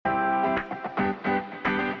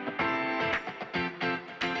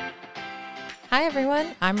Hi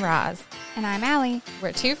everyone, I'm Roz. And I'm Allie.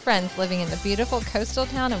 We're two friends living in the beautiful coastal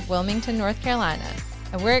town of Wilmington, North Carolina.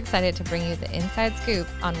 And we're excited to bring you the inside scoop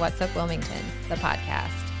on What's Up Wilmington, the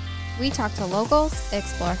podcast. We talk to locals,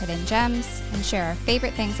 explore hidden gems, and share our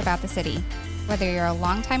favorite things about the city. Whether you're a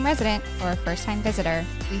longtime resident or a first-time visitor,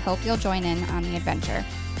 we hope you'll join in on the adventure.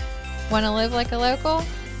 Want to live like a local?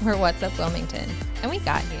 We're What's Up Wilmington, and we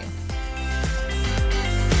got you.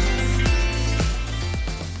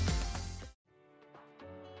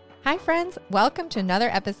 Hi friends, welcome to another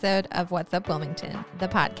episode of What's Up Wilmington, the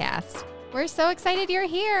podcast. We're so excited you're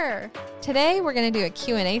here. Today we're going to do a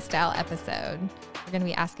Q&A style episode. We're going to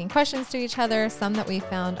be asking questions to each other, some that we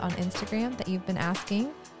found on Instagram that you've been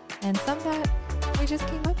asking, and some that we just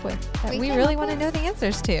came up with that we really want to know the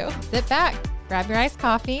answers to. Sit back, grab your iced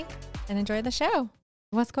coffee, and enjoy the show.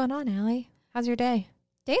 What's going on, Allie? How's your day?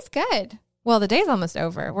 Day's good. Well, the day's almost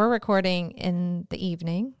over. We're recording in the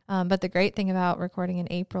evening, but the great thing about recording in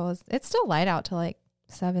April is it's still light out till like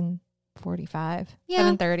 7:45,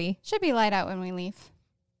 7:30. Should be light out when we leave.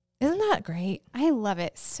 Isn't that great? I love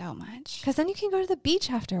it so much. Because then you can go to the beach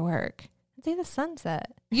after work and see the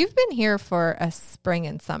sunset. You've been here for a spring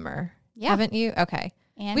and summer, haven't you? Okay.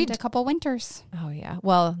 And a couple winters. Oh, yeah.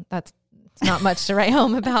 Well, that's not much to write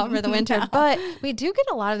home about for the winter, No. but we do get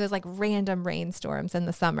a lot of those like random rainstorms in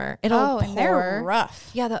the summer. It'll pour. And they're rough.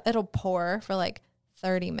 Yeah, it'll pour for like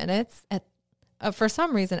 30 minutes. For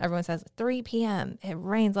some reason, everyone says 3 p.m. It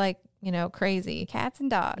rains like, crazy. Cats and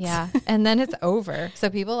dogs. Yeah. And then it's over. So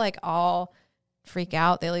people like all freak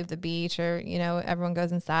out. They leave the beach or, everyone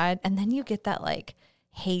goes inside. And then you get that like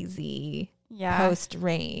hazy post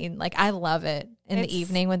rain. Like I love it in the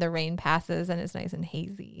evening when the rain passes and it's nice and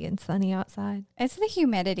hazy and sunny outside. It's the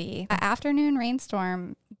humidity. The afternoon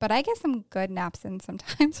rainstorm, but I get some good naps in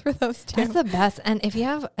sometimes for those two. That's the best. And if you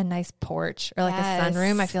have a nice porch or like a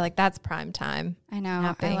sunroom, I feel like that's prime time. I know.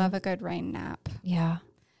 Napping. I love a good rain nap. Yeah.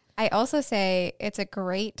 I also say it's a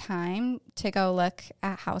great time to go look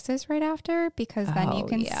at houses right after because then you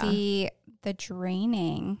can see the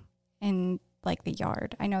draining in like the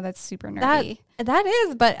yard. I know that's super nerdy. That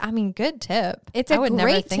is, but I mean, good tip. It's a would great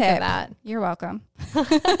never think tip. of that. You're welcome.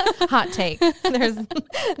 Hot take.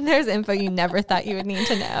 There's info you never thought you would need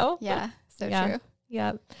to know. Yeah, so true.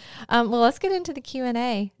 Yeah. Well, let's get into the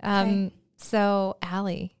Q&A. Okay. So,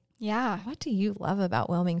 Allie. Yeah. What do you love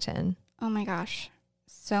about Wilmington? Oh my gosh.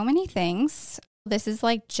 So many things. This is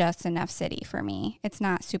like just enough city for me. It's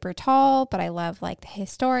not super tall, but I love like the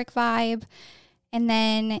historic vibe. And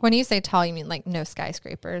then when you say tall, you mean like no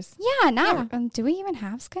skyscrapers? Yeah, do we even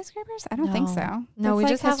have skyscrapers? I don't think so. No, we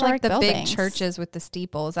just have like the buildings. big churches with the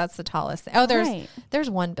steeples. That's the tallest. Oh, there's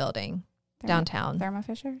one building downtown. Thermo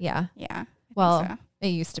Fisher? Yeah. Yeah. Well, it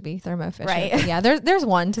used to be Thermo Fisher. Right. But yeah, there's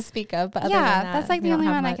one to speak of. But other than that, that's like the only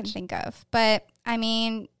one much. I can think of. But I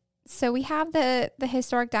mean, so we have the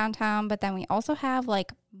historic downtown, but then we also have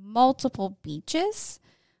like multiple beaches,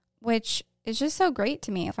 which is just so great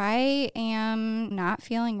to me. If I am not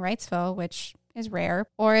feeling Wrightsville, which is rare,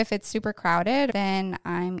 or if it's super crowded, then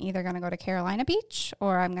I'm either going to go to Carolina Beach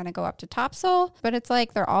or I'm going to go up to Topsail. But it's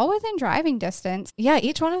like they're all within driving distance. Yeah,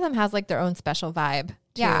 each one of them has like their own special vibe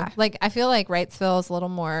too. Yeah. Like I feel like Wrightsville is a little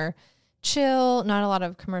more chill, not a lot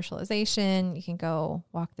of commercialization. You can go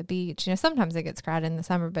walk the beach. Sometimes it gets crowded in the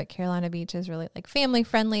summer, but Carolina Beach is really like family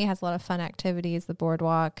friendly, has a lot of fun activities, the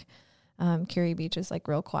boardwalk. Curie Beach is like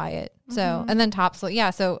real quiet. So, and then Topsail.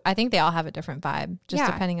 Yeah. So I think they all have a different vibe just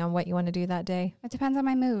depending on what you want to do that day. It depends on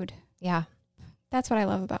my mood. Yeah. That's what I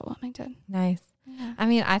love about Wilmington. Nice. Yeah. I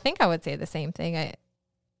mean, I think I would say the same thing.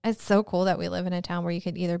 It's so cool that we live in a town where you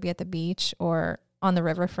could either be at the beach or on the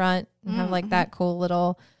riverfront and have like that cool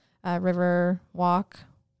little river walk.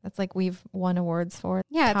 That's like we've won awards for.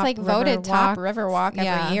 Yeah, it's like voted top river walk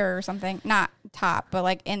every year or something. Not top, but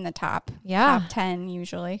like in the top. Yeah. Top 10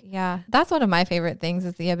 usually. Yeah. That's one of my favorite things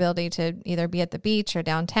is the ability to either be at the beach or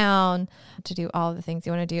downtown to do all the things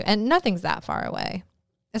you want to do. And nothing's that far away,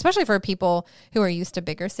 especially for people who are used to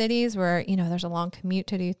bigger cities where, there's a long commute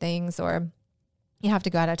to do things or you have to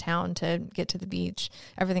go out of town to get to the beach.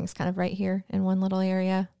 Everything's kind of right here in one little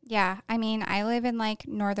area. Yeah. I mean, I live in like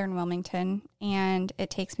northern Wilmington and it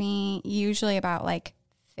takes me usually about like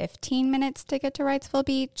 15 minutes to get to Wrightsville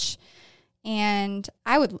Beach. And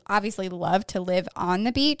I would obviously love to live on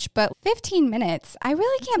the beach, but 15 minutes, I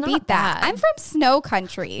really can't beat that. I'm from snow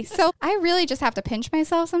country. So I really just have to pinch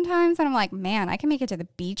myself sometimes. And I'm like, man, I can make it to the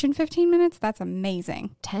beach in 15 minutes. That's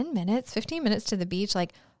amazing. 10 minutes, 15 minutes to the beach.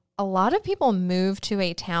 Like a lot of people move to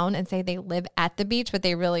a town and say they live at the beach, but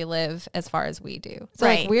they really live as far as we do. So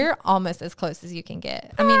like we're almost as close as you can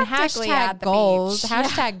get. I mean, hashtag goals,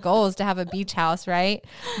 goals to have a beach house, right?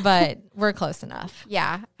 But we're close enough.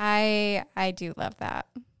 Yeah, I do love that.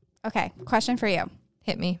 Okay, question for you.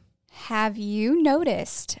 Hit me. Have you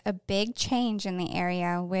noticed a big change in the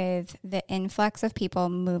area with the influx of people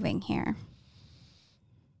moving here?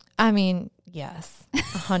 I mean, yes,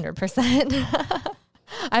 100%.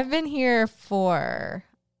 I've been here for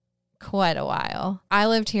quite a while. I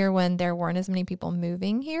lived here when there weren't as many people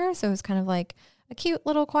moving here, so it was kind of like a cute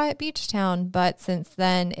little quiet beach town. But since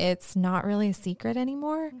then, it's not really a secret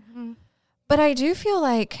anymore. Mm-hmm. But I do feel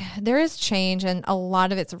like there is change, and a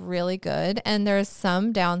lot of it's really good. And there's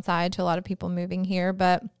some downside to a lot of people moving here,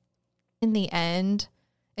 but in the end,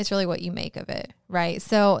 it's really what you make of it, right?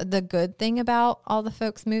 So the good thing about all the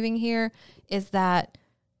folks moving here is that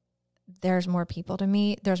there's more people to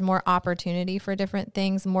meet. There's more opportunity for different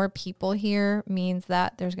things. More people here means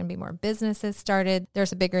that there's going to be more businesses started.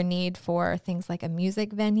 There's a bigger need for things like a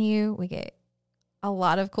music venue. We get a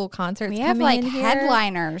lot of cool concerts. We have like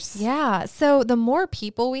headliners. Yeah. So the more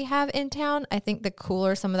people we have in town, I think the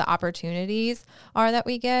cooler some of the opportunities are that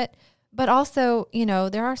we get. But also, you know,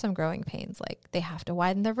 there are some growing pains. Like they have to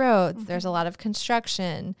widen the roads. Mm-hmm. There's a lot of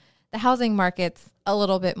construction. The housing market's a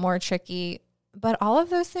little bit more tricky. But all of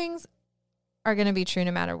those things are going to be true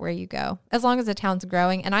no matter where you go, as long as the town's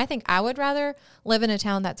growing. And I think I would rather live in a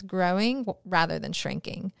town that's growing rather than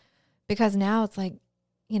shrinking, because now it's like,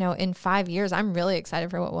 you know, in 5 years, I'm really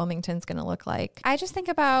excited for what Wilmington's going to look like. I just think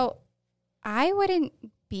about, I wouldn't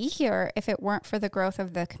be here if it weren't for the growth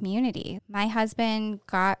of the community. My husband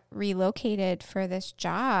got relocated for this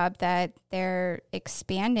job that they're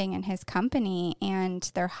expanding in his company, and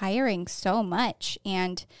they're hiring so much.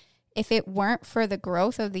 And if it weren't for the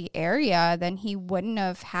growth of the area, then he wouldn't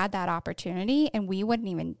have had that opportunity, and we wouldn't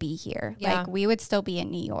even be here. Yeah. Like we would still be in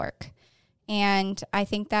New York. And I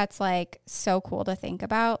think that's like so cool to think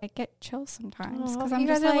about. I get chills sometimes because you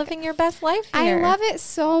guys are living your best life here. I love it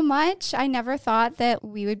so much. I never thought that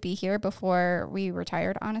we would be here before we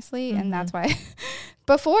retired, honestly. Mm-hmm. And that's why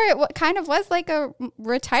before it kind of was like a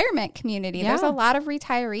retirement community. Yeah. There's a lot of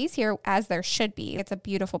retirees here, as there should be. It's a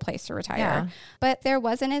beautiful place to retire. Yeah. But there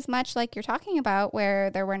wasn't as much like you're talking about, where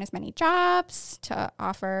there weren't as many jobs to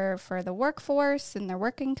offer for the workforce and their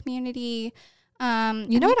working community.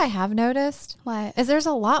 You know what I have noticed? What? Is there's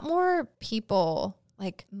a lot more people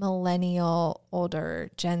like millennial, older,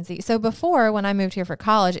 Gen Z. So before, when I moved here for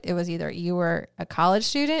college, it was either you were a college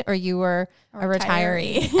student or you were a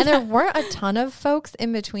retiree. And there weren't a ton of folks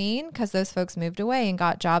in between, because those folks moved away and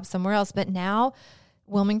got jobs somewhere else. But now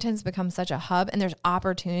Wilmington's become such a hub, and there's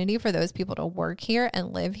opportunity for those people to work here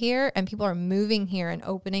and live here, and people are moving here and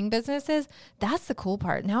opening businesses. That's the cool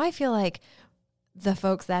part. Now I feel like the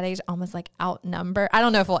folks that age almost like outnumber. I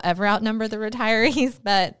don't know if we'll ever outnumber the retirees,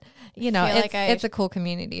 but you know, it's a cool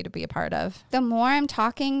community to be a part of. The more I'm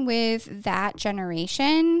talking with that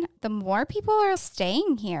generation, the more people are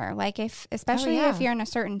staying here. Like especially if you're in a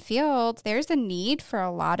certain field, there's a need for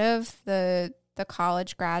a lot of the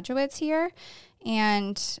college graduates here.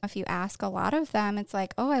 And if you ask a lot of them, it's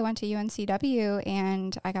like, oh, I went to UNCW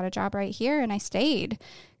and I got a job right here and I stayed,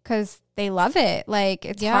 because they love it. Like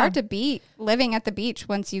it's hard to beat living at the beach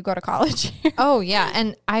once you go to college. Oh yeah.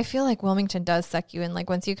 And I feel like Wilmington does suck you in. Like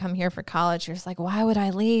once you come here for college, you're just like, why would I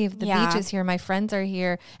leave? The beach is here. My friends are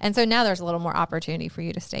here. And so now there's a little more opportunity for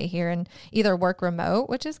you to stay here and either work remote,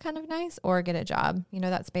 which is kind of nice, or get a job, you know,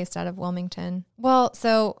 that's based out of Wilmington. Well,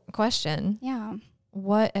 so question. Yeah.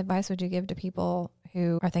 What advice would you give to people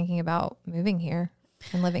who are thinking about moving here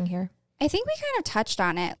and living here? I think we kind of touched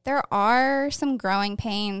on it. There are some growing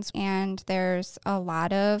pains, and there's a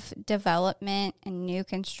lot of development and new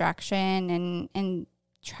construction and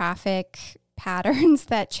traffic patterns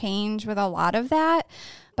that change with a lot of that.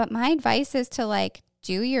 But my advice is to like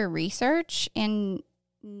do your research and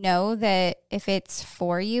know that if it's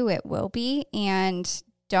for you, it will be, and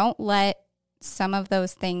don't let some of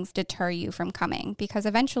those things deter you from coming, because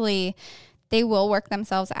eventually they will work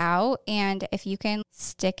themselves out. And if you can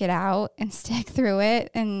stick it out and stick through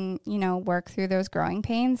it and, you know, work through those growing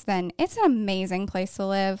pains, then it's an amazing place to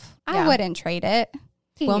live. I wouldn't trade it.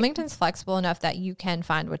 Wilmington's flexible enough that you can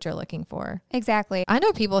find what you're looking for. Exactly. I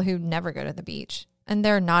know people who never go to the beach and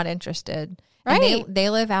they're not interested. Right. And they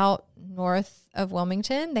live out north of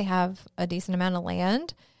Wilmington. They have a decent amount of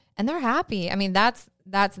land and they're happy. I mean, that's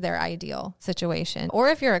their ideal situation. Or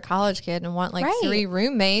if you're a college kid and want like 3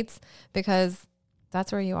 roommates because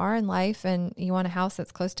that's where you are in life and you want a house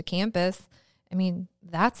that's close to campus I mean,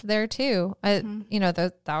 that's there too. You know,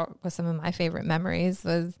 that was some of my favorite memories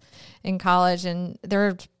was in college, and there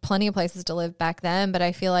were plenty of places to live back then. But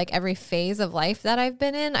I feel like every phase of life that I've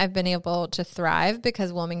been in, I've been able to thrive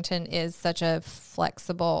because Wilmington is such a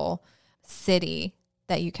flexible city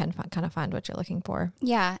that you can kind of find what you're looking for.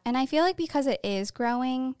 Yeah. And I feel like because it is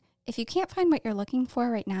growing, if you can't find what you're looking for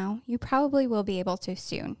right now, you probably will be able to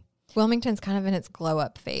soon. Wilmington's kind of in its glow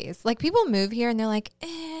up phase. Like people move here and they're like,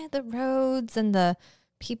 the roads and the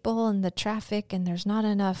people and the traffic, and there's not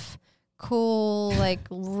enough cool like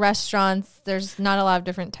restaurants. There's not a lot of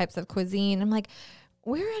different types of cuisine. I'm like,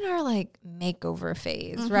 we're in our like makeover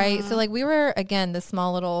phase, right? So like we were, again, this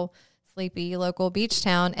small little sleepy local beach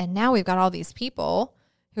town, and now we've got all these people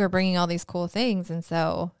who are bringing all these cool things. And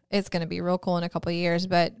so it's going to be real cool in a couple of years,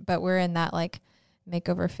 but we're in that like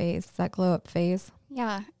makeover phase, that glow up phase.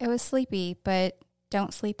 Yeah, it was sleepy, but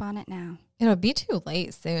don't sleep on it now. It'll be too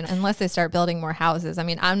late soon unless they start building more houses. I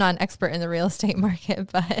mean, I'm not an expert in the real estate market,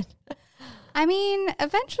 but I mean,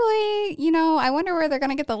 eventually, you know, I wonder where they're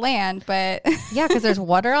going to get the land, but yeah, because there's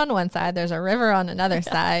water on one side, there's a river on another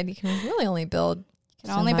side. You can really only build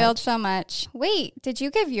build so much. Wait, did you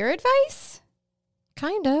give your advice?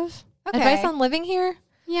 Kind of. Okay. Advice on living here?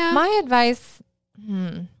 Yeah. My advice,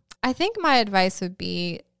 I think my advice would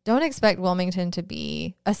be, don't expect Wilmington to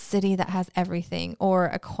be a city that has everything or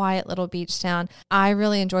a quiet little beach town. I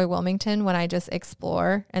really enjoy Wilmington when I just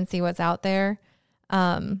explore and see what's out there.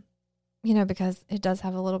 You know, because it does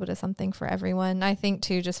have a little bit of something for everyone. I think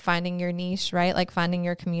too, just finding your niche, right? Like finding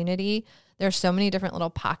your community. There's so many different little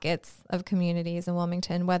pockets of communities in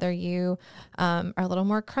Wilmington, whether you are a little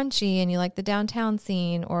more crunchy and you like the downtown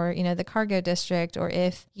scene, or, you know, the cargo district, or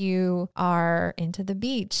if you are into the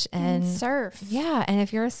beach and surf. Yeah. And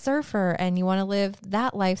if you're a surfer and you want to live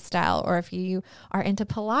that lifestyle, or if you are into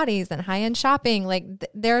Pilates and high-end shopping, like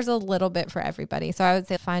there's a little bit for everybody. So I would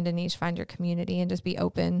say find a niche, find your community, and just be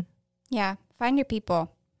open. Yeah. Find your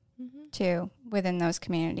people too within those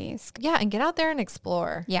communities. Yeah. And get out there and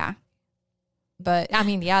explore. Yeah. But I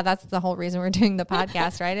mean, yeah, that's the whole reason we're doing the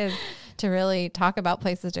podcast, right? Is to really talk about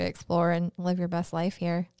places to explore and live your best life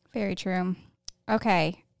here. Very true.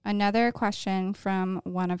 Okay. Another question from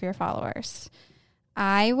one of your followers.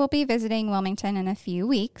 I will be visiting Wilmington in a few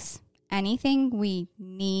weeks. Anything we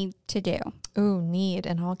need to do? Ooh, need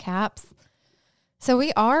in all caps. So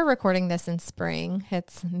we are recording this in spring.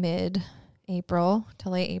 It's mid-April to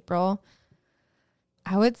late April.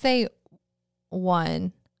 I would say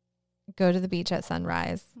one, go to the beach at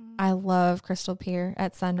sunrise. I love Crystal Pier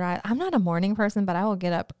at sunrise. I'm not a morning person, but I will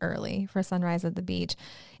get up early for sunrise at the beach.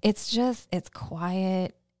 It's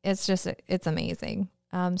quiet. It's amazing.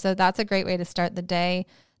 So that's a great way to start the day.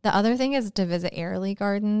 The other thing is to visit Airlie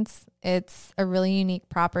Gardens. It's a really unique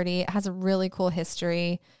property. It has a really cool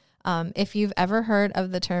history. If you've ever heard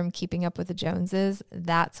of the term keeping up with the Joneses,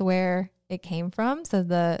 that's where it came from. So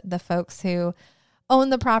the folks who owned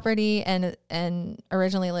the property and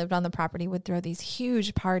originally lived on the property would throw these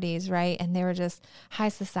huge parties, right? And they were just high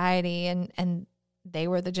society, and they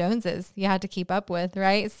were the Joneses you had to keep up with,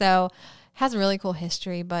 right? So it has a really cool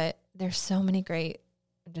history, but there's so many great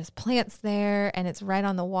just plants there, and it's right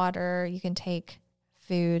on the water. You can take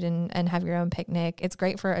food and have your own picnic. It's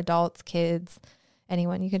great for adults, kids,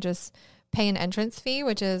 anyone. You could just pay an entrance fee,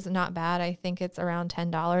 which is not bad. I think it's around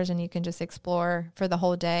 $10, and you can just explore for the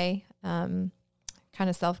whole day. Kind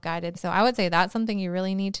of self-guided. So I would say that's something you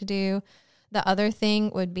really need to do. The other thing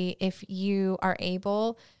would be if you are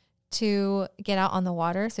able to get out on the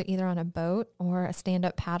water. So either on a boat or a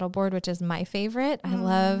stand-up paddleboard, which is my favorite. I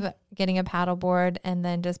love getting a paddleboard and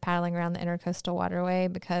then just paddling around the Intercoastal Waterway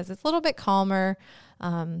because it's a little bit calmer.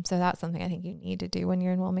 So that's something I think you need to do when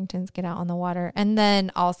you're in Wilmington, is get out on the water. And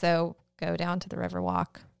then also go down to the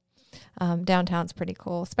Riverwalk. Downtown's pretty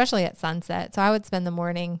cool, especially at sunset. So I would spend the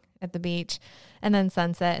morning at the beach and then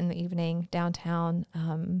sunset in the evening downtown.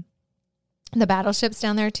 The battleship's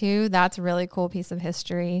down there too. That's a really cool piece of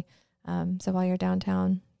history. So while you're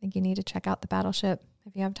downtown, I think you need to check out the battleship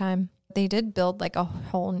if you have time. They did build like a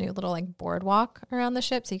whole new little like boardwalk around the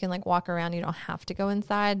ship, so you can like walk around. You don't have to go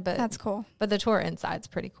inside, but that's cool. But the tour inside's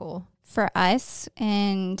pretty cool. For us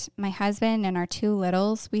and my husband and our two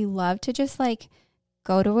littles, we love to just like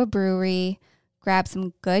go to a brewery, grab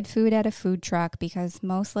some good food at a food truck, because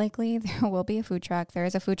most likely there will be a food truck. There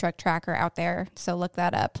is a food truck tracker out there, so look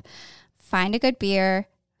that up. Find a good beer,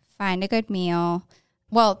 find a good meal.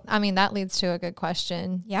 Well, I mean, that leads to a good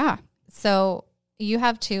question. Yeah. So you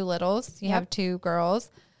have two littles, you have two girls.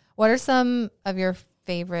 What are some of your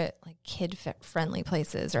favorite like kid-friendly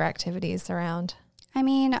places or activities around? I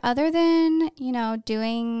mean, other than,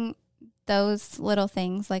 doing those little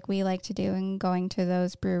things like we like to do and going to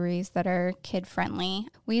those breweries that are kid friendly.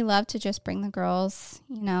 We love to just bring the girls,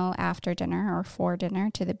 after dinner or for dinner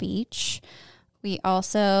to the beach. We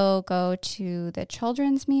also go to the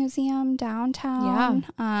Children's Museum downtown.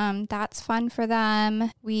 Yeah. That's fun for them.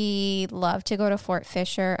 We love to go to Fort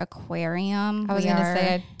Fisher Aquarium. I was going to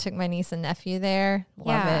say I took my niece and nephew there.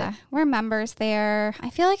 Love it. We're members there. I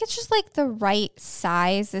feel like it's just like the right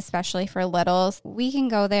size, especially for littles. We can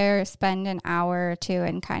go there, spend an hour or two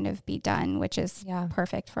and kind of be done, which is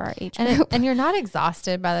perfect for our age group. And you're not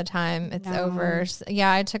exhausted by the time it's over. So,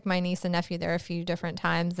 I took my niece and nephew there a few different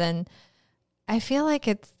times, and I feel like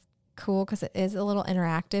it's cool because it is a little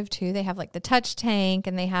interactive too. They have like the touch tank,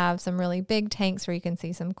 and they have some really big tanks where you can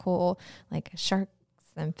see some cool like sharks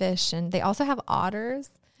and fish, and they also have otters.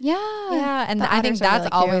 Yeah. And I think that's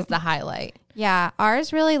really always the highlight. Yeah.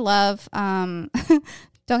 Ours really love, don't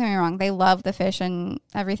get me wrong, they love the fish and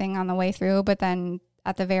everything on the way through, but then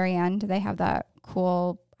at the very end, they have that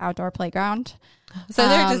cool outdoor playground. So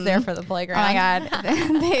they're just there for the playground. Oh my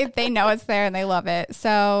God. they know it's there and they love it.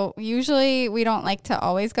 So usually we don't like to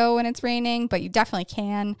always go when it's raining, but you definitely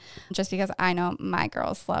can, just because I know my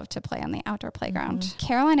girls love to play on the outdoor playground. Mm-hmm.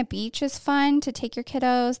 Carolina Beach is fun to take your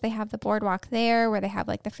kiddos. They have the boardwalk there where they have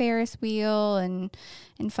like the Ferris wheel and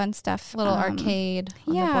fun stuff. Little arcade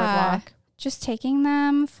on the boardwalk. Just taking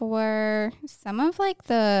them for some of like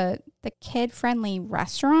the kid friendly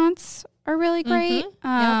restaurants are really great.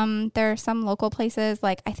 Mm-hmm. There are some local places,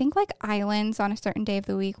 like I think like Islands on a certain day of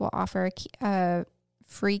the week will offer a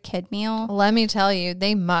free kid meal. Let me tell you,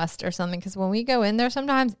 they must or something, because when we go in there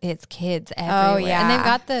sometimes it's kids everywhere. Oh yeah. And they've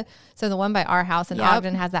got the one by our house in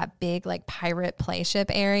Ogden has that big like pirate play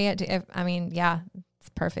ship area. It's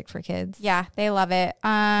perfect for kids. Yeah, they love it.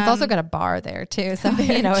 It's also got a bar there too. So,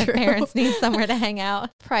 if parents need somewhere to hang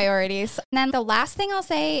out. Priorities. And then the last thing I'll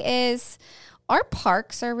say is our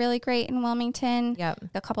parks are really great in Wilmington. Yep.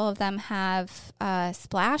 A couple of them have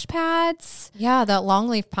splash pads. Yeah, the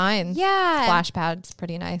Longleaf Pines. Yeah. Splash pad's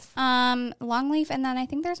pretty nice. Longleaf, and then I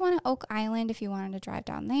think there's one at Oak Island if you wanted to drive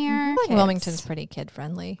down there. I feel like Wilmington's pretty kid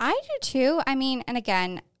friendly. I do too. I mean, and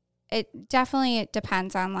again, it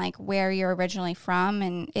depends on like where you're originally from,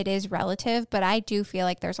 and it is relative, but I do feel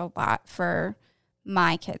like there's a lot for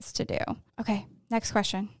my kids to do. Okay, next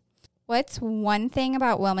question. What's one thing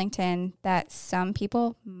about Wilmington that some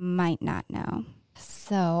people might not know?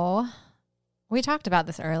 So we talked about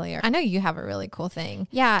this earlier. I know you have a really cool thing.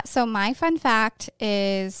 Yeah. So my fun fact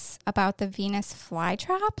is about the Venus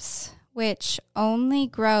flytraps, which only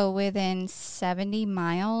grow within 70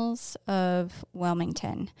 miles of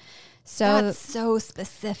Wilmington. So that's so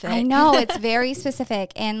specific. I know, it's very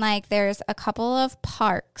specific. And like there's a couple of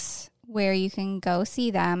parks where you can go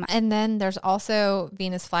see them. And then there's also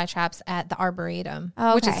Venus flytraps at the Arboretum,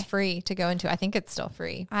 which is free to go into. I think it's still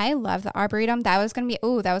free. I love the Arboretum. That was going to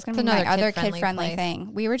be my other kid-friendly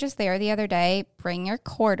thing. We were just there the other day. Bring your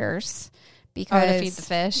quarters. Because to feed the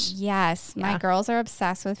fish? Yes. Yeah. My girls are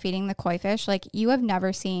obsessed with feeding the koi fish. Like, you have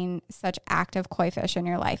never seen such active koi fish in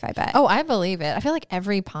your life, I bet. Oh, I believe it. I feel like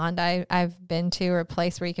every pond I've been to or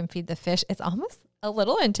place where you can feed the fish, it's almost a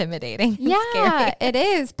little intimidating. Yeah, scary. It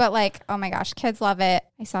is. But like, oh my gosh, kids love it.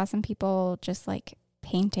 I saw some people just like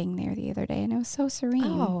painting there the other day and it was so serene.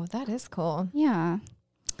 Oh, that is cool. Yeah.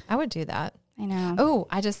 I would do that. I know. Oh,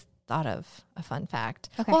 I just thought of a fun fact.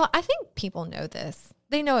 Okay. Well, I think people know this.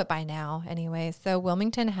 They know it by now anyway. So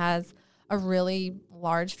Wilmington has a really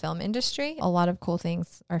large film industry. A lot of cool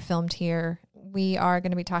things are filmed here. We are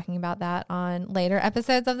going to be talking about that on later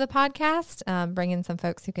episodes of the podcast, bring in some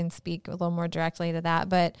folks who can speak a little more directly to that.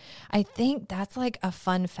 But I think that's like a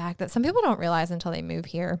fun fact that some people don't realize until they move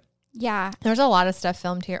here. Yeah. There's a lot of stuff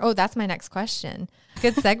filmed here. Oh, that's my next question.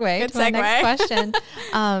 Good segue. Good to my segue. next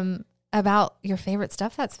question about your favorite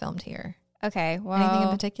stuff that's filmed here. Okay. Well, anything in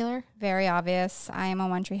particular? Very obvious. I am a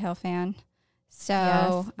One Tree Hill fan. So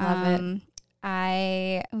yes, love it.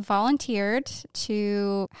 I volunteered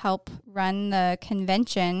to help run the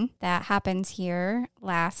convention that happens here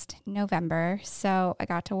last November. So I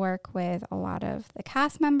got to work with a lot of the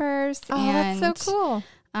cast members. Oh, and, that's so cool.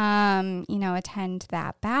 Attend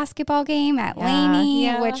that basketball game at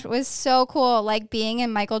Laney, which was so cool. Like being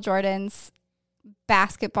in Michael Jordan's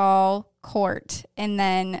basketball court and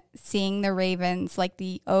then seeing the Ravens, like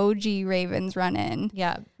the OG Ravens, run in.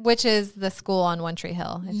 Yeah, which is the school on One Tree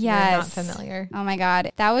Hill, if you're not familiar. Oh my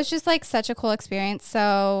God. That was just like such a cool experience.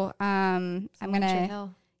 So I'm going to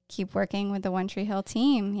keep working with the One Tree Hill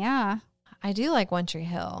team. Yeah. I do like One Tree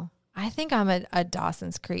Hill. I think I'm a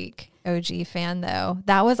Dawson's Creek OG fan though.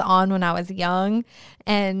 That was on when I was young,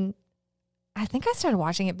 and I think I started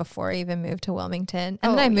watching it before I even moved to Wilmington.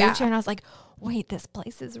 And then I moved here and I was like, wait, this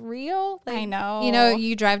place is real? Like, I know. You know,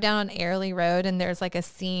 you drive down on Airlie Road and there's like a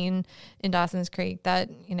scene in Dawson's Creek that,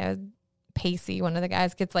 you know, Pacey, one of the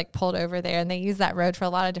guys, gets like pulled over there, and they use that road for a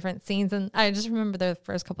lot of different scenes. And I just remember the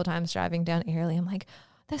first couple times driving down Airlie, I'm like,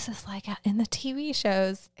 this is like in the TV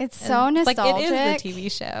shows. It's so nostalgic. Like it is the TV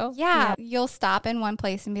show. Yeah. You'll stop in one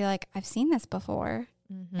place and be like, I've seen this before.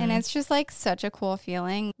 And it's just like such a cool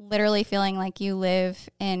feeling, literally feeling like you live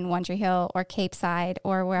in One Tree Hill or Cape Side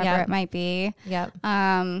or wherever it might be. Yep.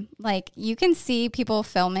 Like you can see people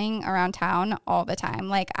filming around town all the time.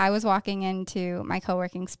 Like I was walking into my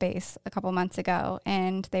co-working space a couple months ago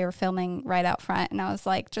and they were filming right out front, and I was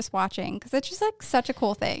like just watching because it's just like such a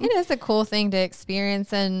cool thing. It is a cool thing to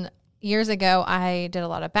experience. And years ago, I did a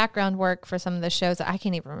lot of background work for some of the shows that I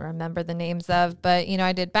can't even remember the names of, but you know,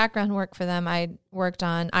 I did background work for them. I worked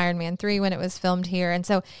on Iron Man 3 when it was filmed here. And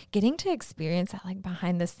so getting to experience that like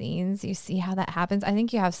behind the scenes, you see how that happens. I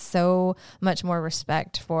think you have so much more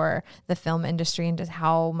respect for the film industry and just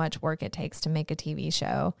how much work it takes to make a TV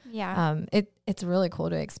show. Yeah. It's really cool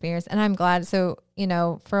to experience. And I'm glad. So, you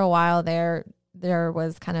know, for a while there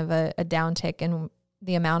was kind of a downtick in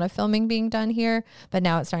the amount of filming being done here, but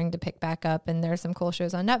now it's starting to pick back up, and there's some cool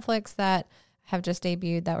shows on Netflix that have just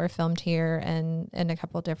debuted that were filmed here and a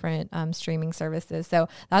couple different streaming services. So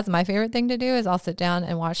that's my favorite thing to do is I'll sit down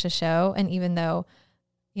and watch the show. And even though,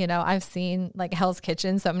 you know, I've seen like Hell's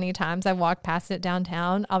Kitchen so many times, I've walked past it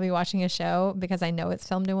downtown, I'll be watching a show because I know it's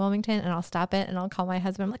filmed in Wilmington, and I'll stop it and I'll call my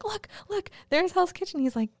husband. I'm like, look, there's Hell's Kitchen.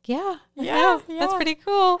 He's like, yeah, that's pretty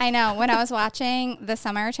cool. I know. When I was watching The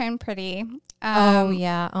Summer Turned Pretty,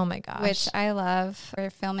 oh my gosh, which I love.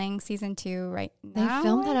 We're filming season 2 right now. They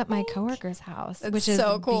filmed that at my coworker's house, which is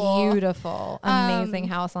so cool. Beautiful, amazing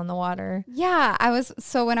house on the water. Yeah,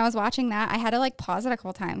 when I was watching that, I had to like pause it a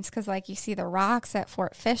couple times because like you see the rocks at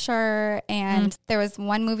Fort Fisher, and there was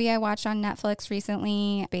one movie I watched on Netflix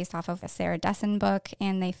recently based off of a Sarah Dessen book,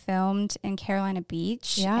 and they filmed in Carolina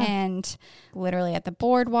Beach and literally at the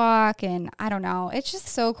boardwalk, and I don't know, it's just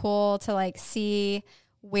so cool to like see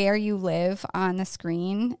where you live on the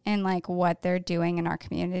screen and like what they're doing in our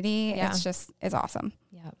community. Yeah. It's awesome.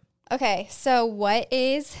 Yeah. Okay. So what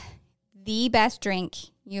is the best drink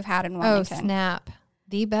you've had in Wilmington? Oh, snap.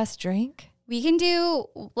 The best drink?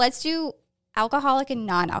 Let's do alcoholic and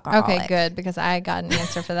non-alcoholic. Okay, good, because I got an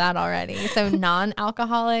answer for that already. So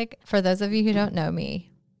non-alcoholic, for those of you who don't know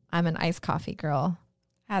me, I'm an iced coffee girl.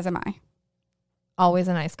 As am I. Always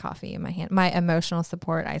an iced coffee in my hand. My emotional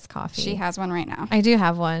support iced coffee. She has one right now. I do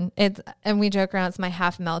have one. And we joke around, it's my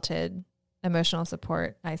half melted emotional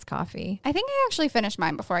support iced coffee. I think I actually finished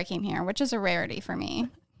mine before I came here, which is a rarity for me.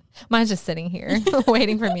 Mine's just sitting here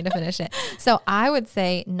waiting for me to finish it. So I would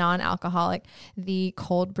say non-alcoholic. The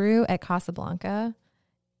cold brew at Casablanca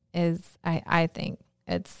is, I think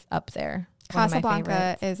it's up there.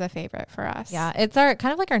 Casablanca is a favorite for us. Yeah, it's our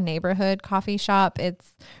kind of like our neighborhood coffee shop.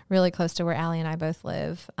 It's really close to where Allie and I both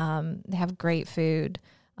live. They have great food,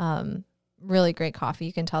 really great coffee.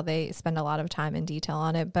 You can tell they spend a lot of time and detail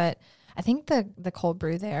on it. But I think the cold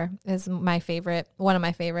brew there is my favorite, one of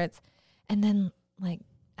my favorites. And then like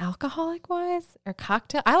alcoholic wise or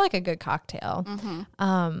cocktail, I like a good cocktail.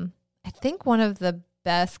 Mm-hmm. I think one of the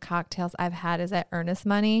best cocktails I've had is at Earnest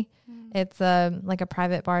Money. It's like a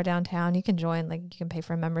private bar downtown. You can join, like you can pay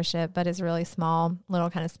for a membership, but it's really small, little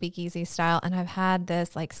kind of speakeasy style. And I've had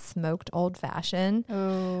this like smoked old fashioned,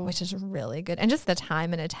 which is really good. And just the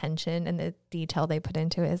time and attention and the detail they put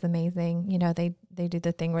into it is amazing. You know, they do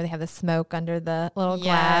the thing where they have the smoke under the little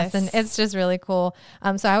glass, and it's just really cool.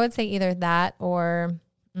 So I would say either that or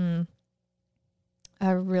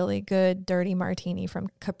a really good dirty martini from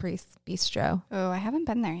Caprice Bistro. Oh, I haven't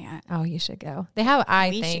been there yet. Oh, you should go. They have,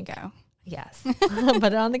 We should go. Yes. Put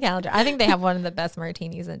it on the calendar. I think they have one of the best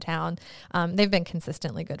martinis in town. They've been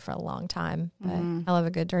consistently good for a long time, but I love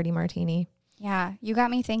a good dirty martini. Yeah. You got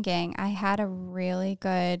me thinking. I had a really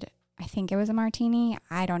good, I think it was a martini.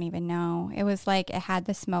 I don't even know. It was like, it had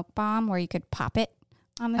the smoke bomb where you could pop it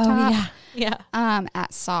on the top. Yeah.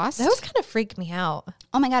 At Sauce. Those kind of freaked me out.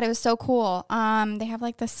 Oh my God. It was so cool. They have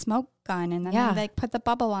like the smoke gun and then they like put the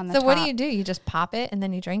bubble on the top. So what do? You just pop it and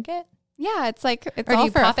then you drink it? Yeah, it's like it's or all do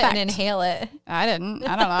you for pop effect. it and inhale it? I didn't.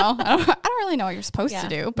 I don't know. I don't really know what you're supposed to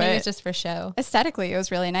do, but maybe it's just for show. Aesthetically, it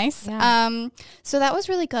was really nice. Yeah. So that was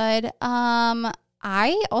really good.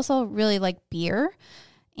 I also really like beer,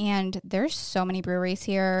 and there's so many breweries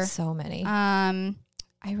here. So many.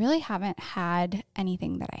 I really haven't had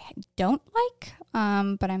anything that I don't like,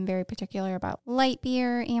 but I'm very particular about light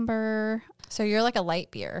beer, amber. So you're like a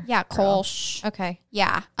light beer. Yeah, girl. Kolsch. Okay.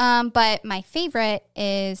 Yeah. But my favorite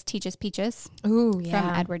is Teach's Peaches. Ooh, yeah.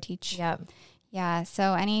 From Edward Teach. Yep. Yeah.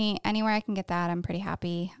 So anywhere I can get that, I'm pretty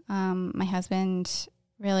happy. My husband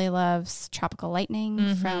really loves Tropical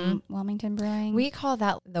Lightning from Wilmington Brewing. We call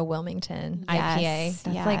that the Wilmington Yes,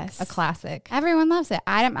 IPA. That's like a classic. Everyone loves it.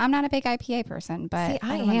 I'm not a big IPA person, but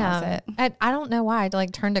everyone loves it. I don't know why. I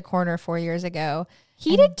like turned a corner 4 years ago.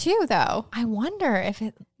 He did too, though. I wonder if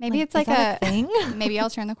it maybe it's like a thing. Maybe I'll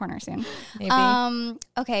turn the corner soon. Maybe.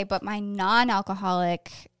 Okay, but my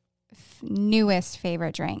non-alcoholic newest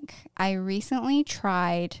favorite drink. I recently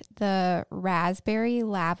tried the raspberry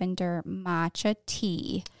lavender matcha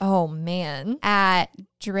tea. Oh man, at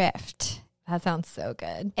Drift. That sounds so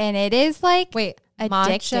good. And it is like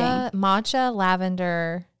addicting. Matcha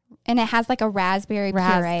lavender, and it has like a raspberry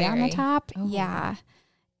puree on the top. Ooh. Yeah,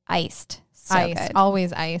 iced. So iced. good.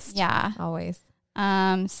 Always iced. Yeah, always.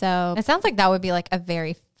 So it sounds like that would be like a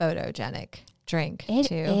very photogenic drink too. It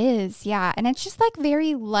is, yeah. And it's just like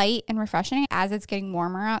very light and refreshing. As it's getting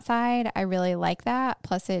warmer outside, I really like that.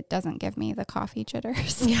 Plus it doesn't give me the coffee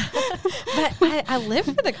jitters. Yeah. But I live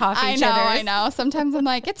for the coffee jitters. I know. Sometimes I'm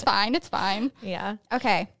like, it's fine. Yeah.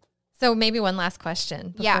 Okay. So maybe one last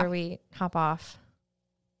question before we hop off.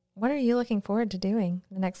 What are you looking forward to doing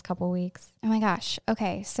the next couple weeks? Oh my gosh.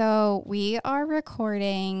 Okay. So we are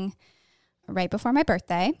recording right before my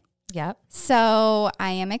birthday. Yep. So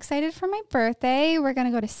I am excited for my birthday. We're going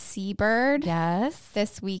to go to Seabird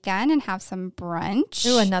this weekend and have some brunch.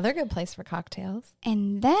 Ooh, another good place for cocktails.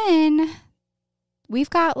 And then we've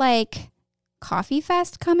got like Coffee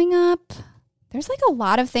Fest coming up. There's like a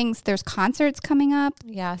lot of things. There's concerts coming up.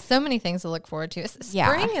 Yeah, so many things to look forward to.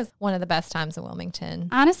 Spring is one of the best times in Wilmington.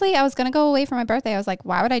 Honestly, I was going to go away for my birthday. I was like,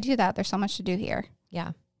 why would I do that? There's so much to do here.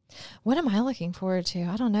 Yeah. What am I looking forward to?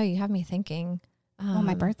 I don't know. You have me thinking. Well,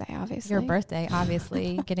 my birthday, obviously. Your birthday,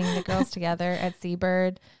 obviously. Getting the girls together at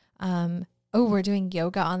Seabird. We're doing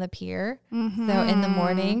yoga on the pier. Mm-hmm. So in the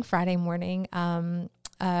morning, Friday morning,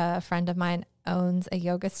 a friend of mine owns a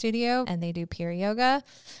yoga studio and they do pier yoga.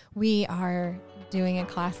 We are doing a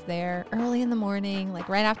class there early in the morning, like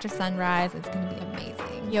right after sunrise. It's going to be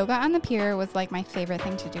amazing. Yoga on the pier was like my favorite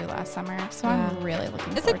thing to do last summer. So I'm really looking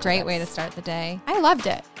forward to it. It's a great way to start the day. I loved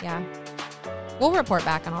it. Yeah. We'll report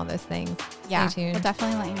back on all those things. Yeah. Stay tuned. We'll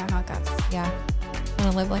definitely let you know how it goes. Yeah.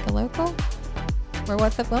 Want to live like a local? We're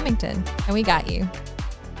What's Up Wilmington, and we got you.